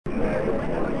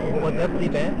was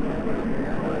FD banned?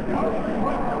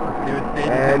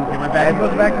 And he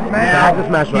goes back to Smash. Back to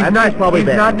Smash Bros. He's probably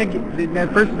banned. The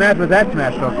first match was at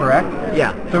Smash Bros, correct?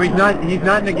 Yeah. So he's not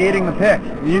negating the pick.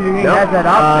 He No, has that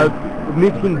option.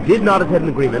 Mitsuking did not attend an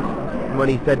agreement when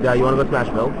he said, you want to go Smash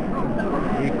Bros?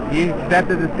 He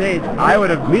accepted the stage. I would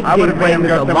have made him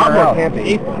go a lot somewhere more else. camping.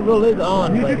 He still is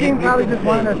on. M2K probably just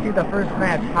wanted to see the first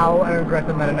match, how an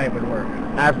aggressive Meta Knight would work.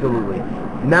 Absolutely.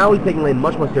 Now he's taking lane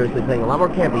much more seriously, playing a lot more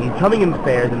camping. He's coming in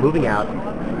stairs and moving out,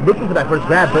 looking for that first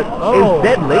grab, but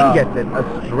instead lane gets it. A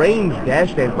strange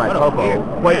dash dance by Coco.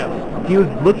 He was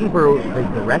looking for the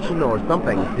direction or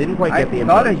something. Didn't quite get the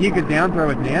input. I thought he could down throw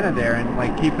with Nana there and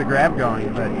like keep the grab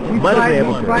going, but he might have been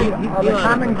able to. The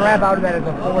common grab out of that is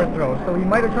a forward throw, so he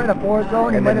might have tried a forward throw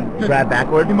and he might have grab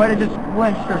backward. He might have just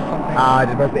flinched or something. Did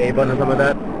he press the A button or something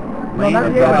like that? No,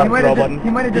 not the A button. He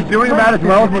might have just. He's doing about as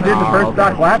well as he did the first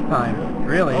stock last time.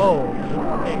 Really.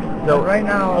 So right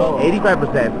now,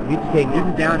 85%. King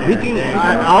is down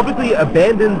there. Obviously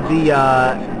abandoned the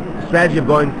strategy of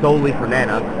going solely for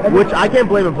Nana, which I can't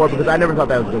blame him for because I never thought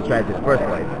that was a good strategy in the first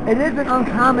place. It isn't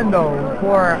uncommon though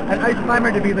for an ice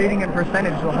climber to be leading in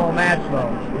percentage the whole match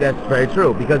though. That's very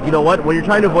true because you know what? When you're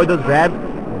trying to avoid those grabs,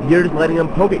 you're just letting them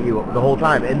poke at you the whole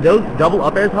time. And those double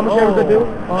up airs, how much damage does it do?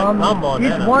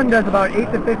 Each one does about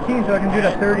 8 to 15, so it can do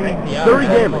to 30. 30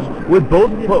 damage. With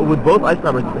both ice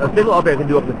climbers, a single up air can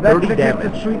do up to 30 damage.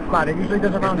 That's the sweet spot. It usually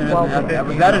does around 12.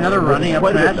 Was that another running up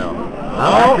match?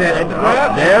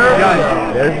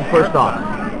 There's his first off.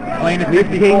 Lane is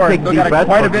 54, still got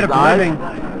quite a bit of living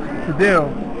to do.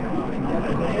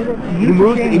 He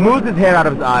moves his hair out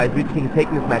of his eyes. Mitsuking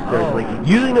taking this match seriously.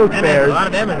 Using those spares. A lot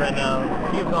of damage right now.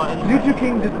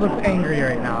 M2K just looks angry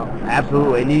right now.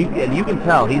 Absolutely, and you can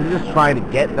tell he's just trying to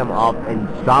get them up and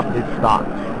stop this stock.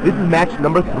 This is match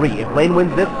number 3. If Lane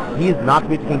wins this, he is not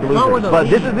Mitsuking the loser. But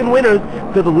this is in winners,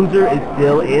 so the loser is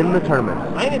still in the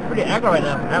tournament. Lane is pretty aggro right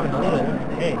now for having the lead in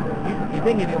this game. You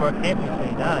think he's more camping so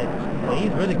he dies. But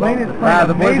he's really Lane is playing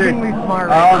amazingly smart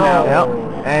right now. Yep.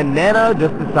 And Nana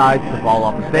just decides to fall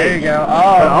off the stage. There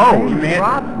you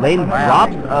go. Lane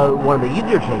drops one of the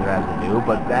easier chain grabs to do,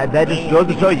 but that just goes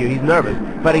to show you he's nervous,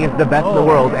 fighting against the best in the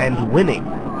world and winning. So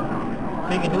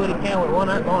he can do what he can with one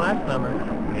ice number.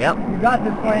 Yep. You got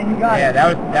this, Lane. You got it. Yeah,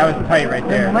 that was tight right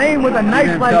there. And Lane with a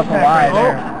nice life tech.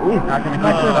 Not going to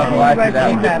keep himself alive to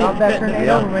that. Off that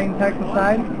tornado, Lane tech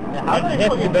aside. How did he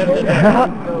get better than that?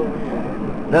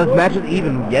 This match is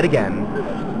even yet again.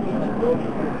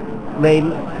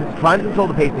 Lane is trying to control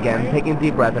the pace again, taking a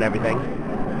deep breath and everything.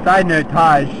 Side note,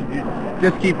 Taj,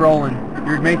 just keep rolling.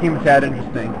 You're making the chat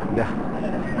interesting. Yeah.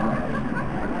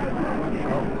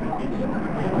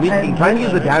 He's trying to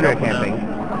use the down air camping.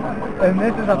 And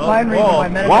this is a fine reason why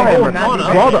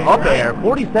While the up air,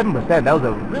 47%. That was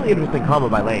a really interesting combo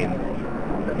by Lane.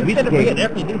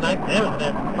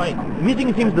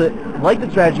 Mitsuking seems to like the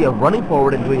strategy of running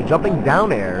forward and doing a jumping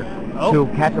down air to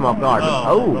catch him off guard.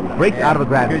 Breaks out of a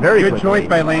grab very quickly. Good choice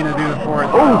by Lane to do the forward.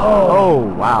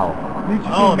 Wow.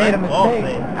 Mitsuking made a mistake.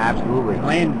 Absolutely.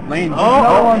 Lane.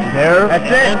 There. That's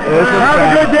it. Have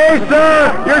a good day,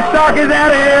 sir. Your stock is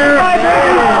out of here.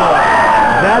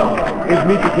 That is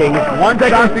Mitsuking. 1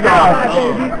 second to go.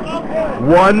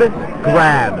 One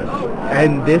grab.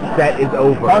 And this set is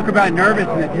over. Talk about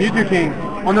nervousness.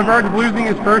 M2K on the verge of losing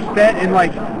his first set in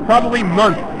like probably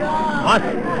months.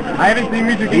 I haven't seen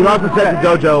M2K. He lost a set to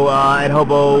Dojo at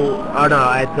Hobo, at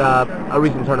a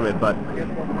recent tournament, but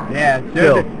yeah,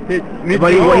 still.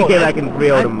 But he came back and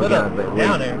 3-0'd him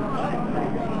again.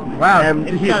 Wow. And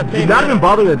he's not even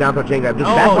bothering the down throw chain grab,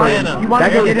 just backwards.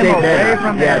 That's how he saved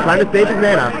Nana. Yeah, trying to save his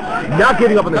Nana. Not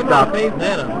giving up on the stuff.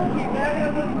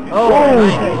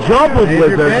 Jumbled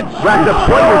Blizzard, racked up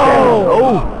point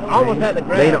almost had the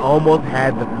grab. Lane almost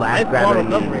had the last grab that he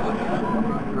needed.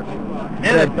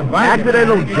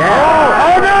 Accidental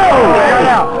jab.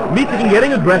 Mitsuking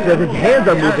getting aggressive, his hands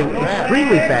are moving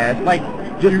extremely fast. Like,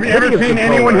 just you ever seen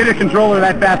anyone hit a controller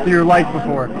that fast in your life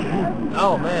before?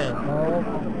 Oh man.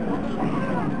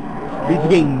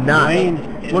 Mitsuking not. Lane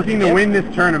looking to win this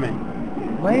tournament.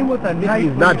 Lane with a nice.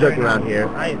 He's not joking around here.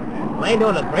 Lane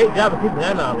doing a great job of keeping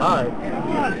Nana alive.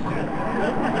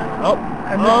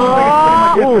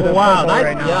 Wow,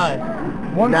 nice DI.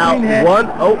 Now, still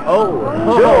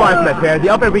alive from that pair. The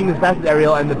up air being the fastest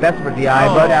aerial and the best for DI,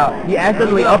 but he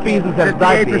accidentally up-B's instead of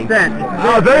side B's.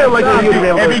 Very unlikely he'll be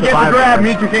able to survive. If he gets the grab,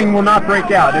 M2K will not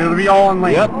break out. It'll be all on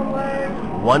Lane. Yep.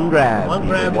 One grab. One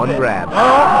grab. There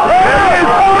it is!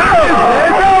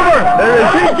 It's over! There it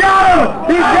is. He got him!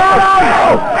 He got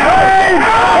him!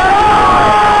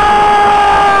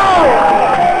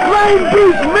 Lane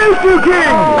beats M2K!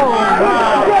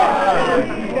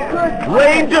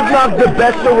 Lane just knocked the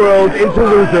best in the world into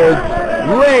losers.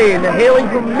 Lane, hailing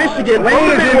from Michigan.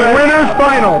 Lane is in winner's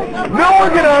final. No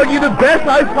one can argue the best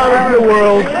ice climbers in the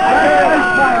world.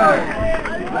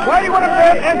 Why do you want to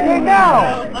ban MK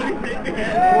now?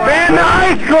 Ban the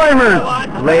ice climbers!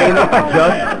 Lane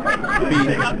just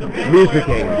beat Music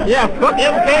King. Yeah, fuck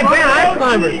MK, ban ice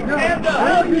climbers.